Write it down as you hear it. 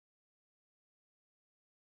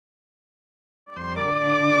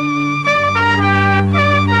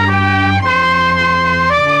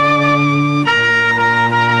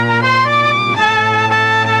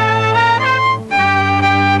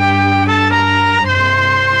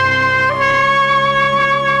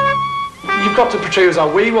got to portray us how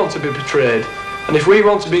we want to be portrayed. And if we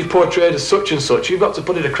want to be portrayed as such and such, you've got to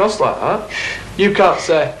put it across like that. You can't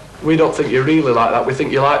say, we don't think you're really like that, we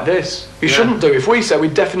think you're like this. You shouldn't do. If we say we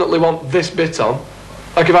definitely want this bit on,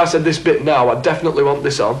 like if I said this bit now, I definitely want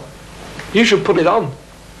this on, you should put it on.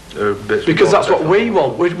 Because that's what we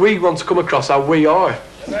want. We want to come across how we are.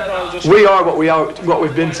 We are what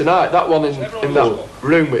we've been tonight. That one in that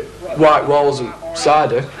room with white walls and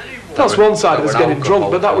cider, that's one side of us getting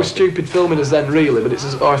drunk, but that was stupid filming us then really, but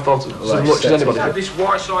it's our fault as much as anybody. This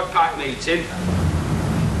Whiteside Pack meeting.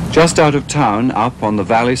 Just out of town, up on the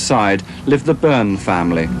valley side, lived the Byrne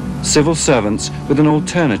family, civil servants with an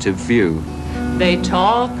alternative view. They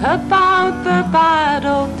talk about the bad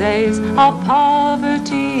old days of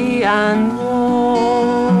poverty and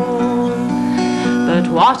war. But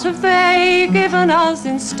what have they given us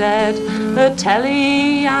instead? The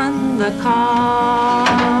telly and the car.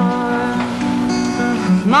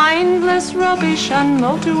 Mindless rubbish and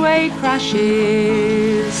motorway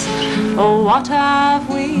crashes. Oh, what have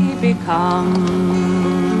we become?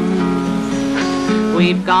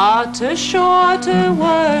 We've got a shorter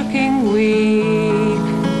working week,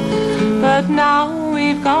 but now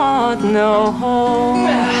we've got no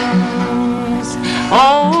homes.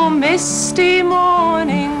 Oh, misty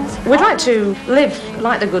mornings. We'd like to live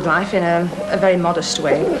like the good life in a very modest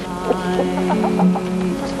way.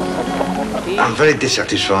 I'm very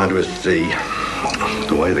dissatisfied with the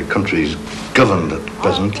way the country's governed at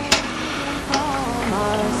present.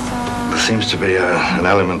 There seems to be an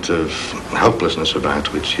element of hopelessness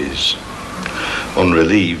about which is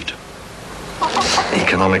unrelieved.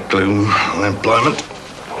 Economic gloom, unemployment.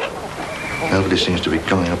 Nobody seems to be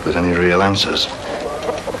coming up with any real answers.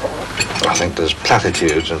 I think there's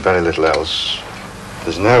platitudes and very little else.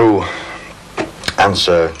 There's no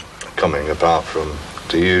answer coming apart from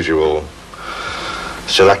the usual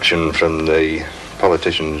selection from the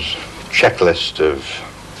politicians' checklist of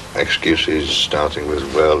excuses, starting with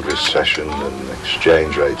world recession and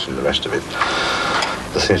exchange rates and the rest of it.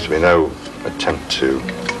 There seems to be no attempt to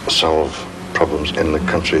solve problems in the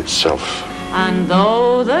country itself. And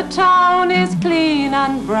though the town is clean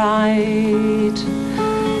and bright,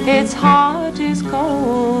 its heart is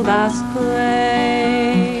cold as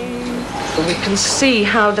clay. We can see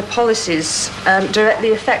how the policies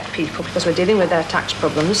directly affect people because we're dealing with their tax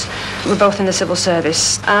problems. We're both in the civil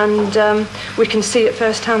service, and we can see at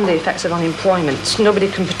first hand the effects of unemployment. Nobody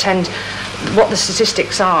can pretend what the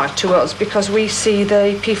statistics are to us because we see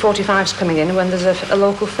the P45s coming in when there's a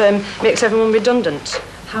local firm makes everyone redundant.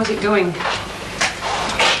 How's it going?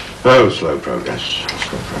 Oh, slow progress.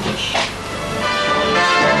 Slow progress.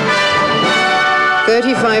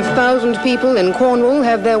 35,000 people in Cornwall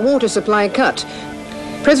have their water supply cut.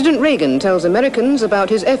 President Reagan tells Americans about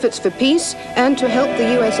his efforts for peace and to help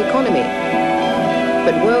the US economy.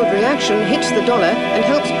 But world reaction hits the dollar and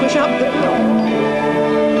helps push up the pound.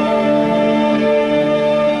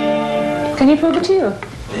 Can you prove it to you?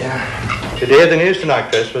 Yeah. Did you hear the news tonight,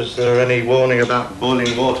 Chris? Was there any warning about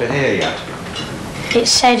boiling water here yet? It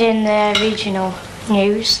said in the regional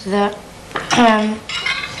news that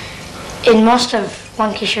in most of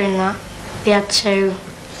Lancashire and that, they had to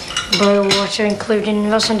boil water, including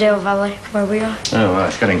Rossendale Valley, where we are. Oh, well,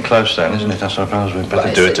 it's getting close then, isn't it? I suppose we'd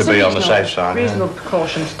better do it to be on the safe side. Reasonable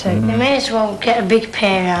precaution to take. We may as well get a big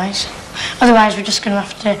pay rise. Otherwise, we're just going to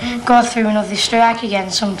have to go through another strike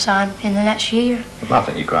again sometime in the next year. I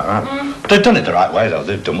think you're quite right. They've done it the right way, though.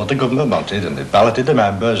 They've done what the government wanted, and they've balloted the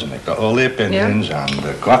members, and they've got all the opinions, and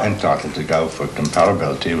they're quite entitled to go for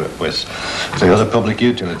comparability with the other public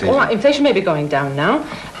utilities. All right, inflation may be going down now.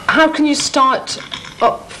 How can you start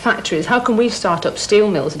up factories? How can we start up steel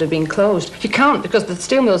mills that have been closed? You can't, because the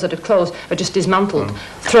steel mills that have closed are just dismantled,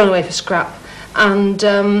 thrown away for scrap. And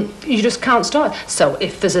you just can't start. So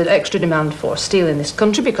if there's an extra demand for steel in this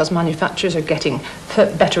country because manufacturers are getting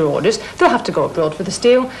better orders, they'll have to go abroad for the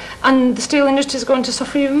steel, and the steel industry is going to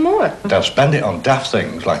suffer even more. They'll spend it on daft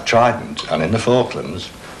things like Trident and in the Falklands,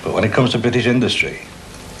 but when it comes to British industry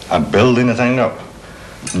and building a thing up,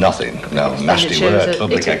 nothing. No, nasty word,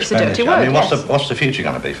 public expenditure. I mean, what's the future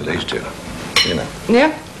going to be for these two? You know.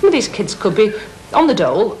 Yeah, well, these kids could be on the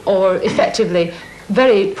dole or effectively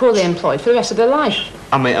very poorly employed for the rest of their life.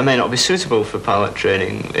 I may not be suitable for pilot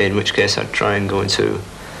training, in which case I'd try and go into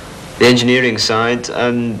the engineering side.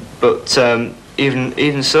 But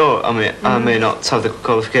even so, I may not have the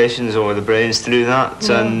qualifications or the brains to do that,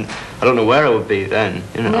 and I don't know where I would be then.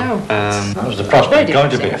 You know. No. Was the prospect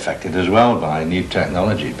going to be affected as well by new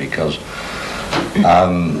technology? Because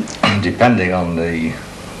depending on the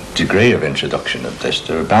degree of introduction of this,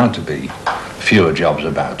 there are bound to be fewer jobs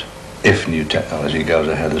about. if new technology goes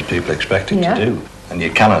ahead as people expect it to do. And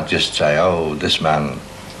you cannot just say, oh, this man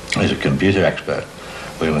is a computer expert,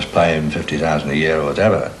 we must pay him 50,000 a year or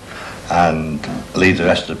whatever, and leave the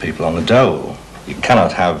rest of the people on the dole. You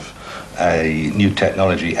cannot have a new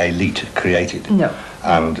technology elite created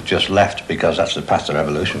and just left because that's the path to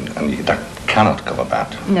revolution, and that cannot come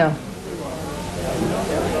about. No.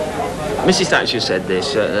 Mrs. Thatcher said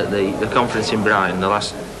this at the conference in Brighton, the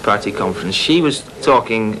last party conference. She was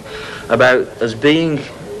talking about us being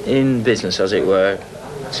in business, as it were,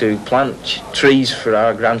 to plant trees for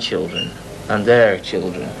our grandchildren and their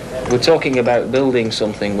children. We're talking about building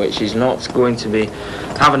something which is not going to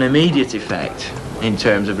have an immediate effect in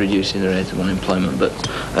terms of reducing the rate of unemployment,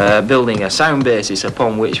 but building a sound basis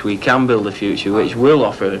upon which we can build a future which will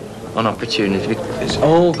offer an opportunity. It's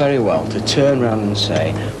all very well to turn around and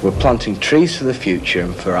say we're planting trees for the future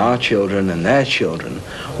and for our children and their children.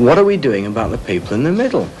 What are we doing about the people in the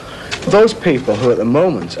middle? Those people who at the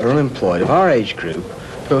moment are unemployed, of our age group,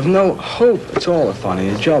 who have no hope at all of finding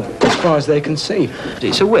a job as far as they can see.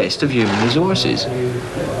 It's a waste of human resources.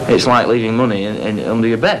 It's like leaving money under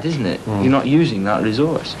your bed, isn't it? You're not using that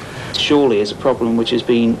resource. Surely it's a problem which has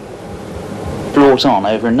been brought on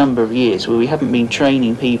over a number of years where we haven't been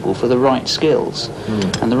training people for the right skills.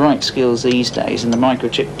 And the right skills these days in the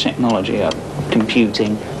microchip technology are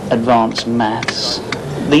computing, advanced maths,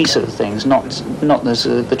 these sort of things, not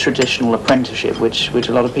the traditional apprenticeship which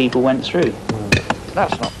a lot of people went through.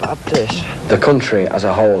 That's not bad, this. The country as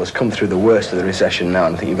a whole has come through the worst of the recession now,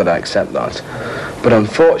 and I think you've got to accept that. But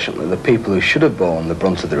unfortunately, the people who should have borne the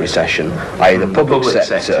brunt of the recession, i.e. the public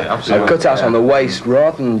sector, and cutouts on the waste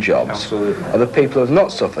rather than jobs, are the people who have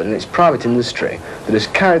not suffered, and it's private industry that has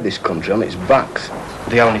carried this country on its backs.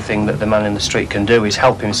 The only thing that the man in the street can do is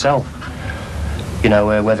help himself. You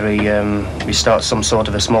know, whether he starts some sort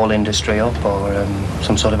of a small industry up or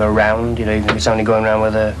some sort of a round, you know, even if he's only going around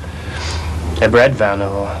with a bread van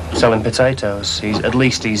or selling potatoes. At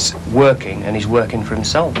least he's working, and he's working for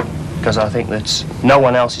himself, because I think that no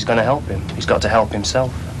one else is going to help him. He's got to help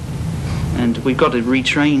himself. And we've got to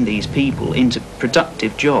retrain these people into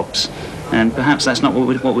productive jobs, and perhaps that's not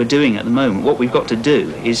what we're doing at the moment. What we've got to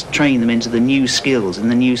do is train them into the new skills in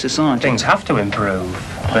the new society. Things have to improve,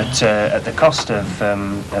 but at the cost of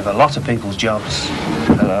a lot of people's jobs,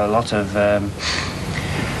 a lot of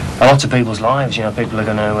people's lives. You know, people are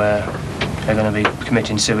going to be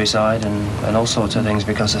committing suicide and all sorts of things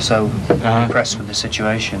because they're so impressed with the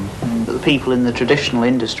situation. But the people in the traditional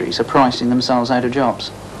industries are pricing themselves out of jobs.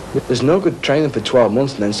 There's no good training for 12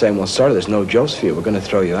 months and then saying, well, sorry, there's no jobs for you, we're going to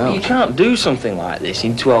throw you out. You can't do something like this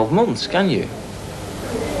in 12 months, can you?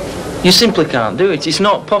 You simply can't do it. It's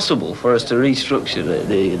not possible for us to restructure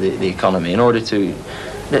the economy in order to...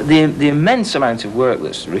 The immense amount of work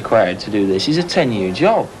that's required to do this is a 10-year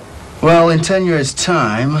job. Well, in 10 years'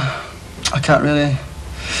 time, we can't really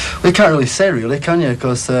say, really, can you?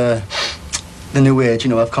 Because the new age, you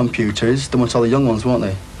know, of computers, they want all the young ones, won't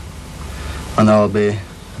they? And I'll be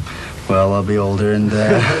older, and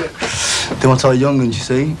they want all the young ones, you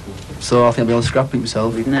see. So I think I'll be able to scrap it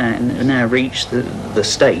myself. We've now reached the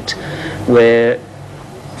state where,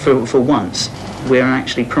 for once, we're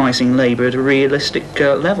actually pricing labour at a realistic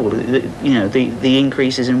level. You know, the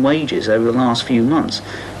increases in wages over the last few months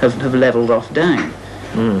have levelled off down.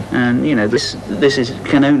 And you know, this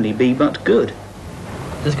can only be but good.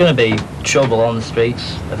 There's going to be trouble on the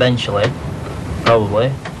streets eventually,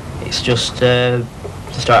 probably. It's just to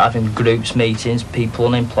start having groups, meetings, people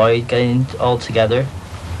unemployed getting all together.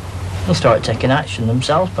 They'll start taking action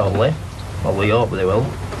themselves, probably. Well, we hope they will,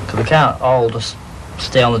 because we can't all just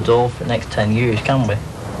stay on the dole for the next 10 years, can we?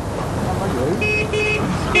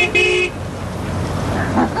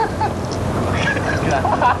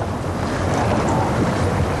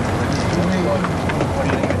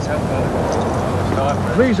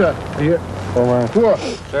 Visa, hier. Voor.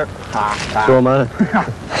 Zo, man.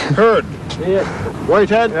 Heard.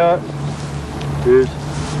 Whitehead. Ja. Yes.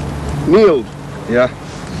 Kneeled. Yeah.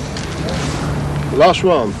 Last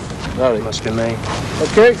one. That must be me.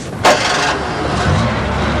 Okay.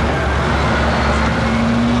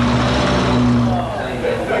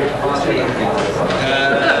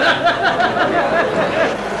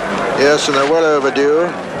 Yes, and they're well overdue.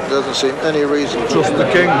 Doesn't seem any reason. Just the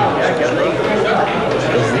king.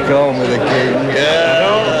 As they call me, the king. Yeah.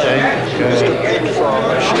 Mr. Pig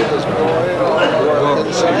Farmer, Sheba's boy.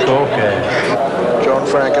 Okay. John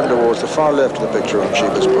Frankham towards the far left of the picture on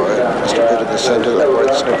Sheba's boy. Mr. Pitt in the centre, that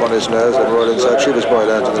right snip on his nose, and Royal inside. Sheba's boy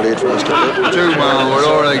down to the lead from Mr. Pitt. 2 man, we're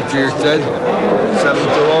all right, dear Ted.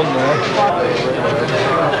 7-1 now.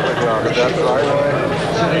 That's right.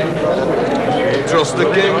 Draw Trust the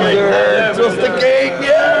king, sir. Trust the king,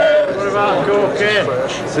 yeah. What about cocaine?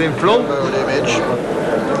 It's in front. Image.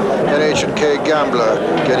 H&K Gambler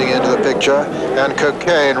getting into the picture, and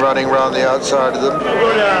cocaine running round the outside of them.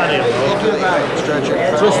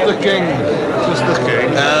 Trust the king. Trust the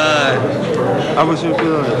king. How much you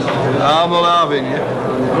feel? I'm not having you.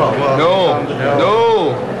 No,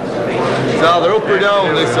 no. It's either up or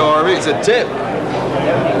down this, or it's a tip.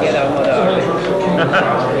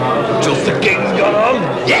 Just the king's gone on.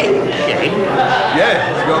 Yeah,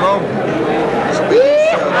 it's gone on.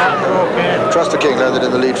 Trust the King landed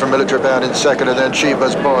in the lead from Military Band in second, and then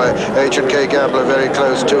Sheba's Boy, H&K Gambler very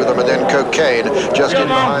close to them, and then Cocaine just in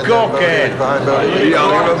behind them. Cocaine. Behind Bodie. Yeah,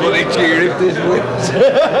 I'm a bloody cheer if this wins.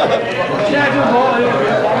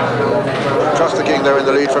 Trust the King, though, in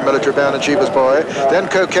the lead from Military Band and Sheba's Boy. Then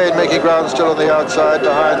Cocaine making ground still on the outside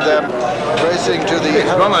behind them, racing to the...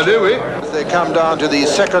 It's gonna do it. They come down to the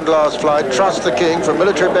second last flight. Trust the King from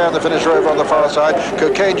Military Band, the finisher over on the far side.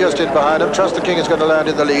 Cocaine just in behind him. Trust the King is going to land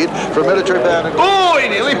in the lead from Military Band. Oh, he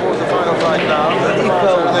nearly towards the final flight now.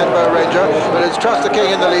 And then Bow Ranger, but it's Trust the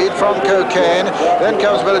King in the lead from Cocaine. Then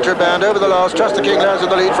comes Military Band over the last. Trust the King lands in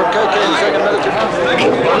the lead from Cocaine. Second Military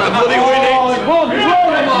Band. What a bloody winning!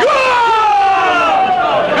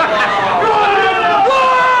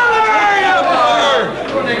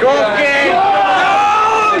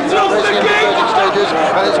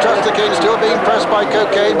 And it's Trust the King still being pressed by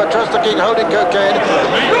Cocaine, but Trust the King holding Cocaine.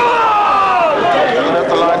 And at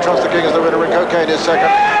the line, Trust the King is the winner, and Cocaine is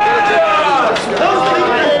second.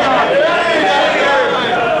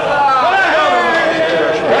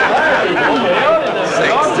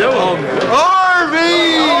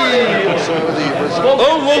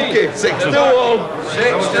 Unlucky, 6-1.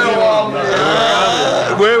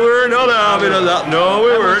 6-1. We were not having of that. No,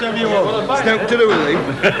 we weren't. It's nothing to do with him.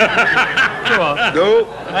 Come on. No.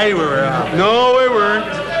 Hey, we were. No, we weren't.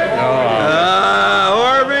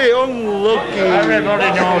 Harvey, unlucky. Everybody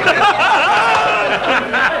knows.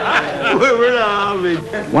 We were not having.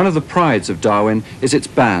 One of the prides of Darwen is its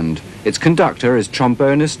band. Its conductor is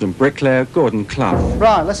trombonist and bricklayer Gordon Clough.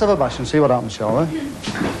 Right, let's have a bash and see what happens, shall we?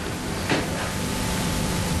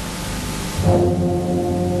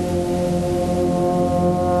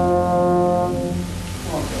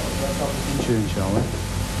 Tune, shall we?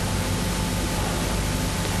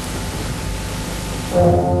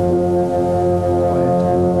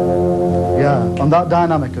 Yeah, and that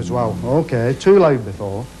dynamic as well. Okay, too loud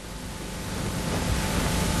before.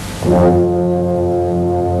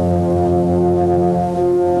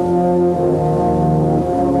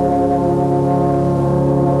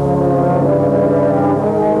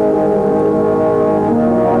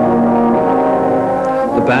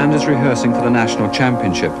 The band is rehearsing for the National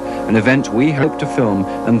Championship, an event we hope to film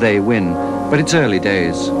and they win, but it's early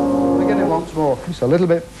days. Beginning once more. It's a little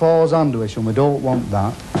bit fours-handwish and we don't want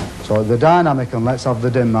that. So the dynamic and let's have the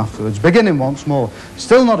dim afterwards. Beginning once more.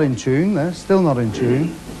 Still not in tune there, still not in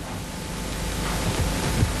tune.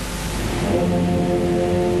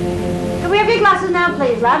 Can we have your glasses now,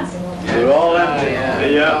 please, lads? We're all empty.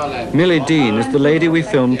 Yeah. Millie Dean is the lady we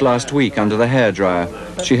filmed last week under the hairdryer.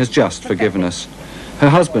 She has just forgiven us. Her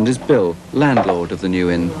husband is Bill, landlord of the new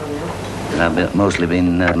inn. I've mostly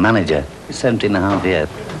been manager, 17 and a half years.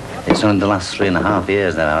 It's only the last 3.5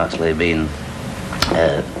 years that I've actually been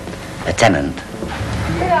a tenant,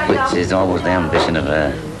 which is always the ambition of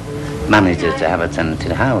a manager to have a tenant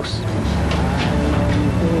in a house.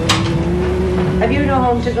 Have you no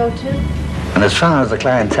home to go to? And as far as the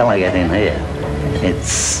clientele I get in here,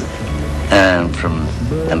 it's from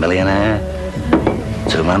a millionaire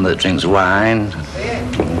to a man that drinks wine.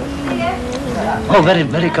 Oh, very,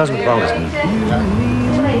 very cosmopolitan.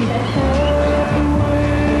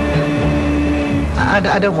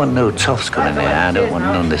 I don't want no toffs coming here. I don't want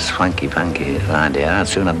none of this swanky-panky idea. I'd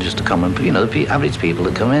soon have just a common, the average people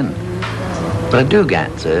that come in. But I do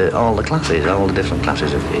get all the classes, all the different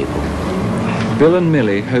classes of people. Bill and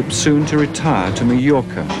Millie hope soon to retire to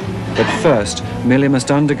Mallorca. But first, Millie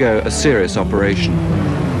must undergo a serious operation.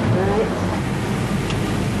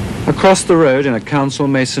 Across the road in a council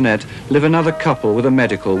maisonette live another couple with a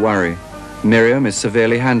medical worry. Miriam is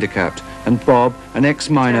severely handicapped, and Bob, an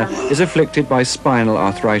ex-miner, is afflicted by spinal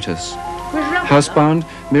arthritis. Housebound,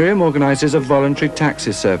 Miriam organises a voluntary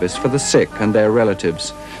taxi service for the sick and their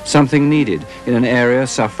relatives, something needed in an area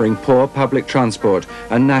suffering poor public transport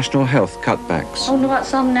and national health cutbacks. Oh, no,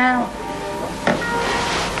 what's on now?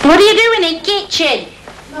 What are you doing in the kitchen?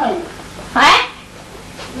 No. Huh?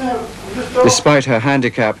 No. Despite her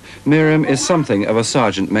handicap, Miriam is something of a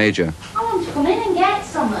sergeant major. I want to come in and get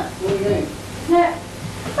something. No.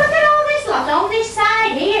 Look at all this lot on this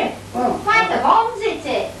side here. Like the bombs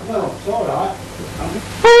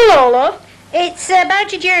love. It's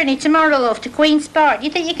about your journey tomorrow, love, to Queen's Park. Do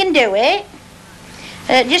you think you can do it?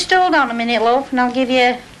 Just hold on a minute, love, and I'll give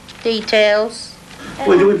you details. What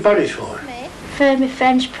are you doing Paris for? For my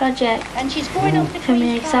French project. And she's going up to for my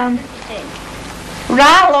Queen's exam.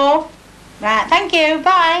 Right, love. Right, thank you.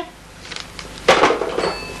 Bye.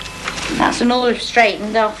 That's another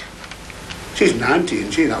straightened off. She's 90,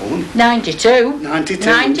 isn't she, that one? 92. 92.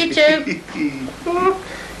 92.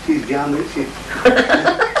 She's young, isn't she?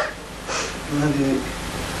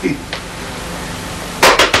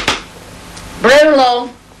 Brew,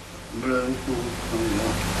 love. Brew.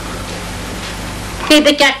 Keep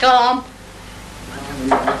the cat calm.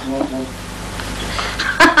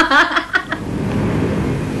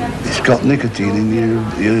 It's got nicotine in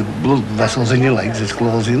your blood vessels in your legs, it's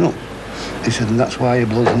closing up. He said, and that's why your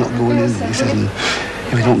blood's not going in. He said, and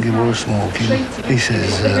if you don't give her smoking, he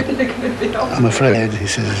says, I'm afraid, he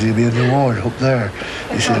says, there'll be a reward up there.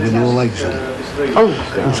 He said, with no legs in. Oh.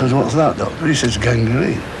 I said, what's that, doctor? He says,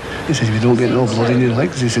 gangrene. He says, if you don't get no blood in your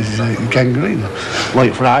legs, he says, gangrene.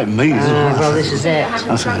 Like, frighten me. Well, this is it.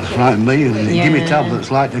 I said, frighten me, and he give me tablets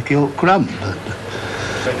like to kill cramp. But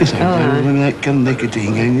he said, that kind of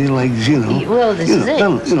nicotine in your legs, you know. Well, this is it.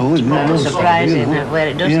 You know, it's not surprising where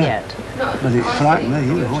it does get. But it frightened me,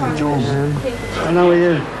 you know, it does. And how are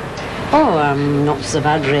you? Oh, I'm not so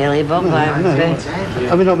bad really, Bob.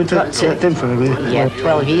 Have you not been checked in for a bit? Yeah,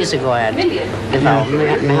 12 years ago I had the valve,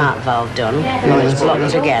 my heart valve done. Well, it's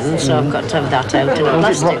blocked again, so I've got to have that out and a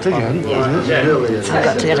plastic one. Yeah. I've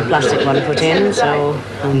got to get a plastic one put in, so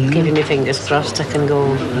I'm keeping my fingers crossed I can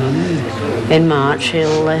go in March.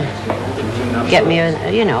 He'll get me,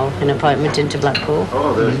 an appointment into Blackpool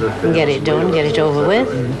and get it done, get it over with.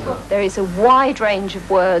 There is a wide range of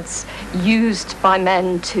words used by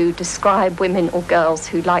men to describe women or girls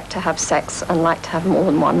who like to have sex and like to have more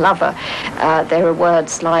than one lover. There are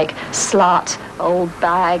words like slut, old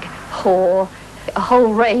bag, whore, a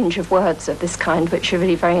whole range of words of this kind which are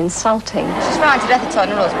really very insulting. She's frightened to death of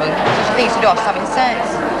telling her husband. She thinks the daughter's having sex.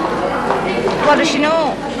 What does she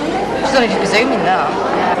know? She's only just presuming that.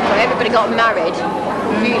 Well, everybody got married,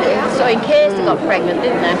 really, so in case they got pregnant,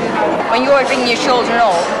 didn't they? When you're bringing your children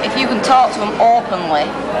up, if you can talk to them openly,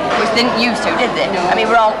 which they didn't used to, did they? No. I mean,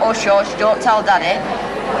 we're all hush, don't tell daddy.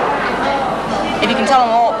 If you can tell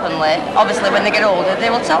them openly, obviously when they get older, they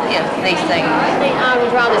will tell you these things. I think I would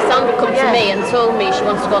rather Sandra come to me and told me she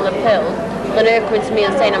wants to go on the pill than her coming to me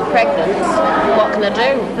and saying I'm pregnant. What can I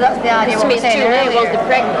do? But that's the idea To what me we're it's saying too late earlier. once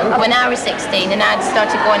they're pregnant. When I was 16 and I'd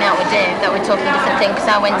started going out with Dave, that were totally different thing,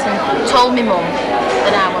 because I went and told my mum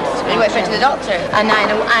that I wanted to go. You went straight to the doctor? And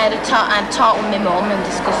I'd talked with my mum and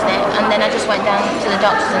discussed it, and then I just went down to the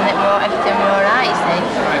doctors and everything was alright, you see.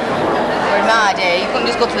 In my day, you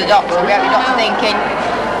couldn't just go to the doctor without your doctor thinking,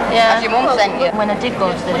 has your mum sent you? When I did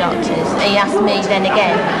go to the doctors, he asked me then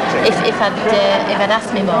again if I'd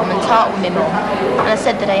asked my mum and talked with my mum, and I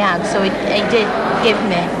said that I had, so he did give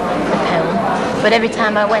me the pill. But every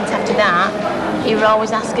time I went after that, he was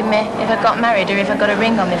always asking me if I got married or if I got a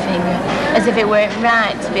ring on my finger, as if it weren't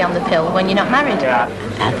right to be on the pill when you're not married.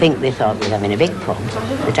 I think they thought we were having a big problem,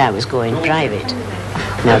 that I was going private.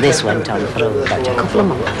 Now this went on for about a couple of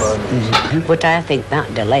months. But I think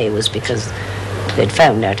that delay was because they'd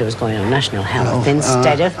found out I was going on national health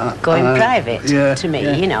instead of going private to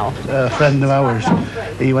me, you know. A friend of ours,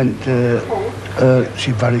 he went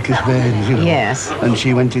she varicose veins, you know. Yes. And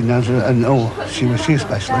she went in as she was a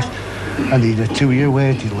specialist, and he had a 2-year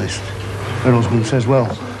waiting list. Her husband says, well,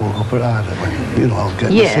 we'll go private, I'll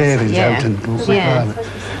get the savings out and go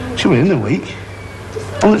private. She was in a week.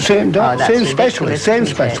 On the same doctor, same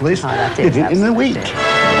specialist, did it in a week.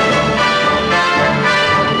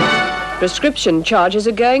 Prescription charges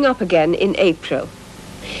are going up again in April.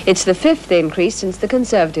 It's the 5th increase since the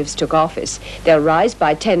Conservatives took office. They'll rise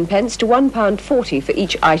by 10 pence to £1.40 for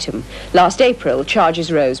each item. Last April,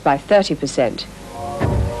 charges rose by 30%. Is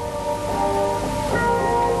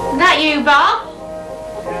that you, Bob?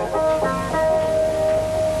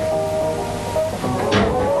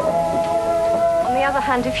 On the other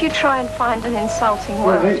hand, if you try and find an insulting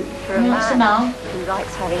word for a man who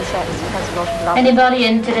likes having sex and has a lot of love... Anybody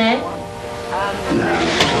in today?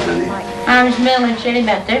 How's Millie? Any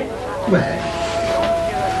better? Well,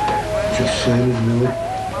 just same as Millie. I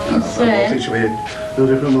don't think she had no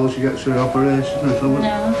different when she gets her operation or something.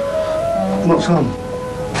 No. What's on?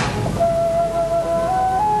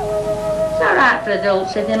 It's all right for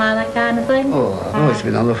adults if they like that kind of thing. Oh, it's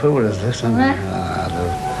been on the floor as this, hasn't it?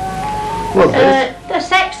 What the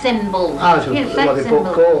sex symbol. What they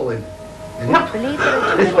put coal in.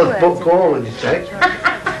 It's what they put coal in, you say.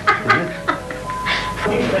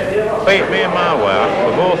 me and my wife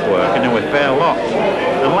were both working and we pay a lot.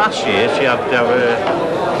 And last year she had to have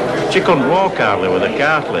she couldn't walk hardly with a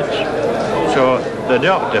cartilage. So the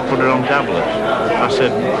doctor put her on tablets. I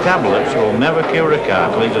said, tablets will never cure a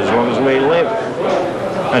cartilage as long as we live.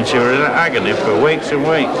 And she was in agony for weeks and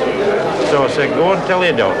weeks. So I said, go and tell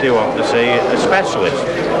your doctor you want to see a specialist.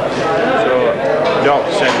 So the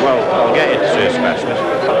doctor said, well, I'll get you to see a specialist.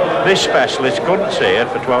 This specialist couldn't see her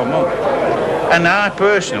for 12 months. And I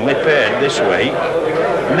personally paid this week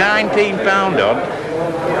 £19 on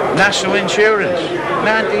national insurance.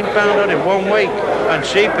 £19 on in 1 week. And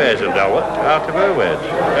she pays $1 out of her wage.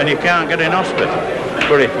 And you can't get in hospital.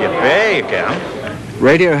 But if you pay, you can.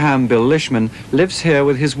 Radio ham Bill Lishman lives here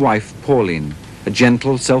with his wife, Pauline, a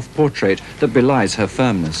gentle self-portrait that belies her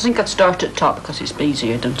firmness. I think I'd start at top because it's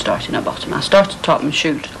easier than starting at bottom. I start at top and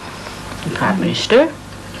shoot the Prime Minister.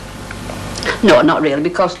 No, not really,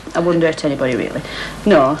 because I wouldn't hurt anybody, really.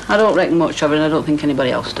 No, I don't reckon much of it, and I don't think anybody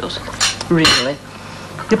else does, really.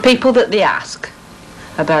 The people that they ask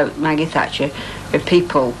about Maggie Thatcher are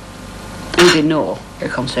people who they know are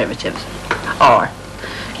Conservatives, or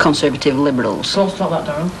Conservative Liberals. So stop that,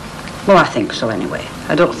 Darren. Well, I think so anyway.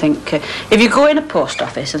 I don't think... if you go in a post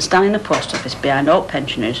office and stand in a post office behind all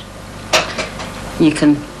pensioners, you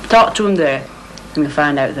can talk to them there and you'll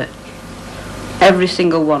find out that every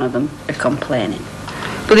single one of them are complaining.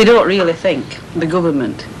 But they don't really think the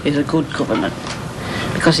government is a good government.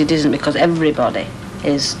 Because it isn't, because everybody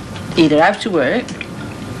is either out of work,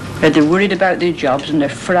 or they're worried about their jobs and they're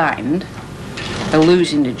frightened of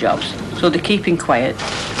losing their jobs. So they're keeping quiet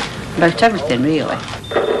about everything, really.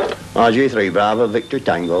 RG3 Bravo, Victor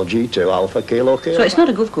Tango, G2 Alpha, Kilo Kilo. So it's not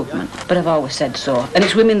a good government, but I've always said so. And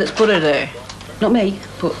it's women that's put her there. Not me,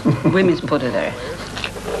 but women's put her there.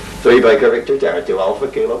 3 Baker, Victor Terra, 2 Alpha,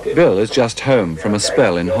 Kilo Kilo. Bill is just home from a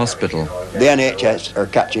spell in hospital. The NHS are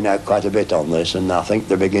catching out quite a bit on this, and I think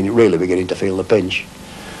they're really beginning to feel the pinch.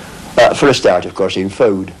 For a start, of course, in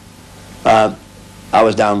food. I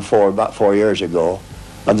was down about 4 years ago,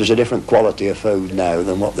 and there's a different quality of food now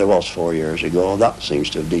than what there was 4 years ago. That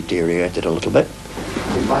seems to have deteriorated a little bit.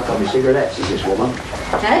 Cutting back on my cigarettes, is this woman?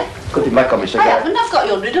 Eh? Cutting back on my I cigarettes. haven't, I've got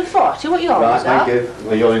 140, what you Right, always thank you.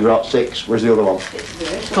 Well, you only brought 6. Where's the other one?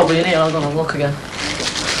 It's probably in here, I'm going to look again.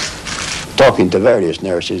 Talking to various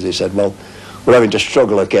nurses, they said, well, we're having to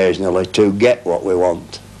struggle occasionally to get what we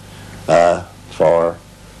want for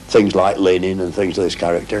things like linen and things of this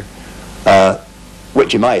character,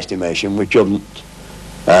 which in my estimation, we shouldn't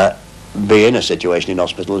be in a situation in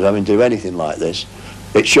hospitals having to do anything like this.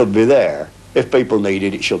 It should be there. If people need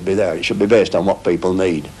it, it should be there. It should be based on what people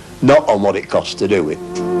need, not on what it costs to do it.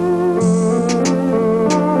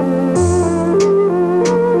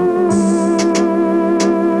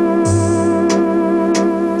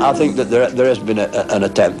 I think that there has been an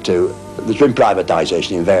attempt to... There's been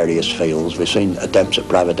privatisation in various fields. We've seen attempts at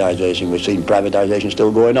privatisation. We've seen privatisation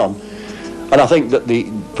still going on. And I think that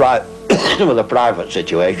some of the private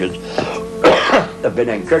situations have been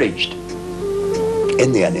encouraged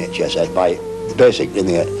in the NHS by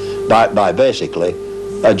basically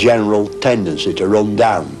a general tendency to run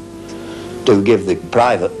down, to give the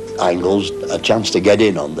private angles a chance to get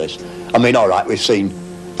in on this. I mean, all right, we've seen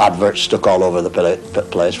adverts stuck all over the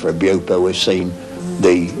place for Bupa. We've seen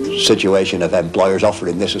the situation of employers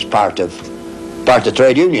offering this as part of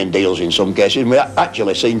trade union deals in some cases. We've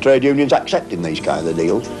actually seen trade unions accepting these kind of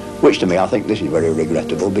deals, which to me I think this is very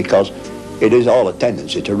regrettable, because it is all a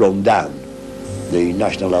tendency to run down the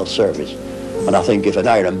National Health Service. And I think if an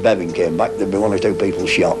iron bevin came back, there'd be 1 or 2 people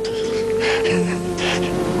shot.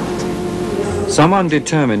 Someone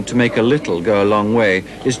determined to make a little go a long way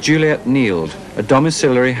is Juliet Neild, a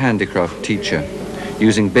domiciliary handicraft teacher.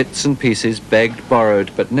 Using bits and pieces begged,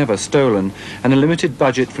 borrowed, but never stolen, and a limited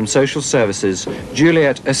budget from social services,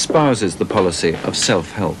 Juliet espouses the policy of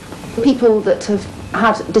self-help. People that have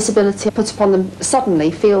had disability put upon them suddenly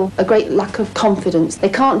feel a great lack of confidence. They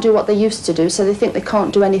can't do what they used to do, so they think they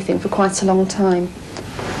can't do anything for quite a long time.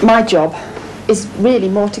 My job is really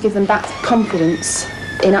more to give them back confidence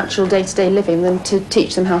in actual day-to-day living than to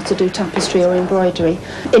teach them how to do tapestry or embroidery.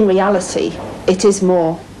 In reality, it is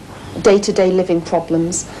more day-to-day living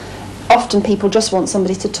problems. Often people just want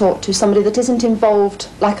somebody to talk to, somebody that isn't involved,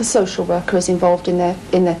 like a social worker is involved in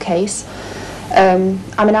their case. I'm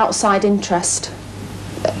an outside interest,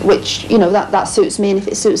 which, you know, that suits me, and if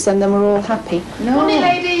it suits them, then we're all happy. Morning,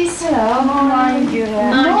 ladies. Hello, morning,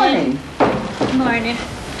 Julia. Morning. Morning.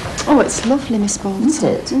 Oh, it's lovely, Miss Bolton.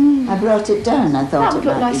 Isn't it? I brought it down. I thought that would it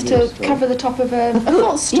look might nice be to useful. cover the top of a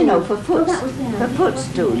footstool. You know, for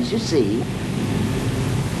footstools, you see.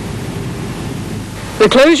 The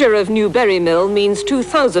closure of Newberry Mill means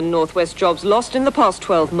 2,000 Northwest jobs lost in the past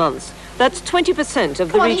 12 months. That's 20%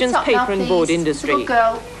 of the region's paper and board industry.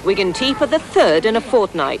 Wigan Tea for the third in a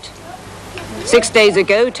fortnight. 6 days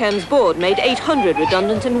ago, Thames Board made 800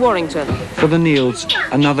 redundant in Warrington. For the Neilds,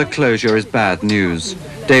 another closure is bad news.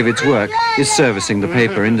 David's work is servicing the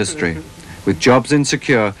paper industry. With jobs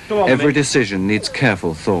insecure, every decision needs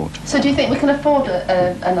careful thought. So do you think we can afford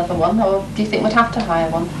another one, or do you think we'd have to hire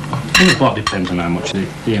one? Well, it depends on how much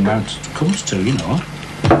the amount comes to, you know.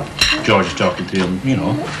 George is talking to him, you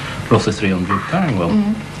know, roughly £300. Well,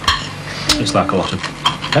 it's like a lot of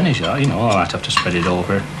pennies, you know. I might have to spread it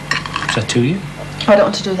over, say, 2 years. I don't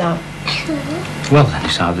want to do that. Well, then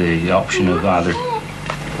it's either the option of either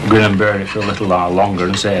grin and bear it for a little while longer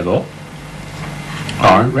and save up,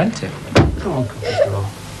 or rent it. Come on,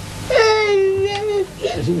 girl.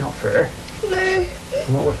 Is it not fair?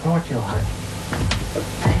 What was party like?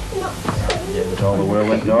 All the world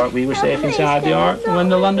went dark, we were safe inside the ark, and when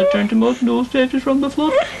the land had turned to mud, no saved us from the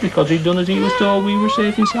flood. Because he'd done as he was told, we were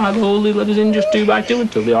safe inside the hole. He let us in just 2 by 2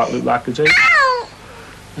 until the ark looked like a sea.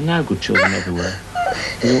 And now, good children everywhere,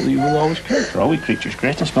 you will always care for all we creatures,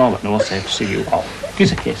 great and small, but no one's safe to see you all.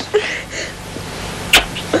 Kiss a kiss.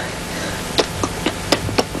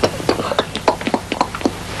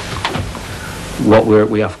 What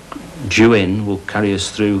we have due in will carry us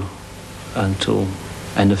through until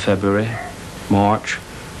end of February, March,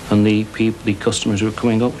 and the customers who are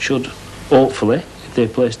coming up should hopefully, if they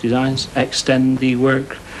place designs, extend the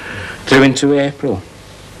work through into April,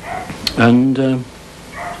 and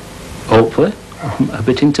hopefully a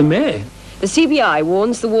bit into May. The CBI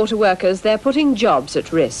warns the water workers they're putting jobs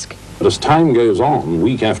at risk. As time goes on,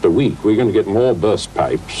 week after week, we're going to get more burst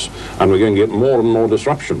pipes and we're going to get more and more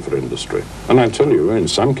disruption for industry. And I tell you, in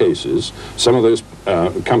some cases, some of those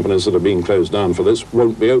companies that are being closed down for this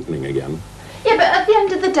won't be opening again. Yeah, but at the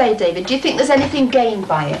end of the day, David, do you think there's anything gained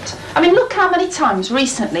by it? I mean, look how many times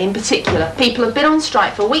recently, in particular, people have been on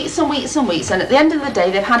strike for weeks and weeks and weeks, and at the end of the day,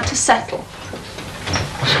 they've had to settle.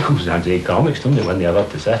 It comes down to economics, doesn't it, when they have had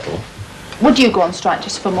to settle? Would you go on strike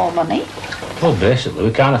just for more money? Well, basically,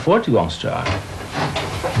 we can't afford to go on strike.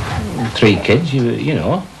 3 kids, you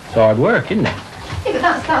know, it's hard work, isn't it? Yeah, but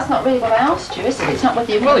that's not really what I asked you, is it? It's not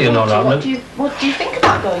whether you Well, you're not what do you think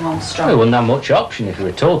about going on strike? Well, we wouldn't have much option if we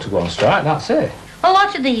were told to go on strike, that's it. A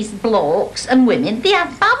lot of these blokes and women, they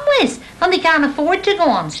have families and they can't afford to go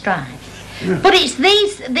on strike. Yeah. But it's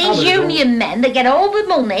these union men that get all the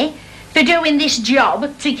money for doing this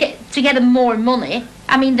job to get them more money.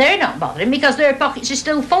 I mean, they're not bothering because their pockets are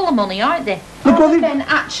still full of money, aren't they? Are the men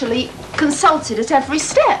actually consulted at every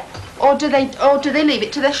step, or do they leave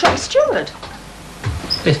it to their shop steward?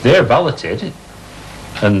 If they're balloted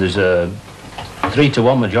and there's a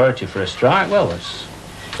 3-to-1 majority for a strike, well, it's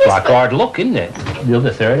like hard luck, isn't it? The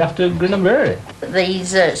other third have to grin and bear it.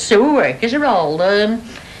 These sewer workers are all, they're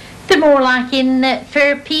more like in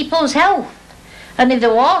for people's health. And if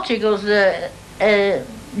the water goes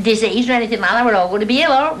disease or anything like that, we're all going to be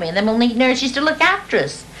ill, aren't we? And then we'll need nurses to look after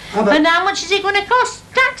us. And how much is it going to cost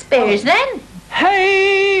taxpayers then?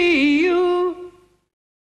 Hey!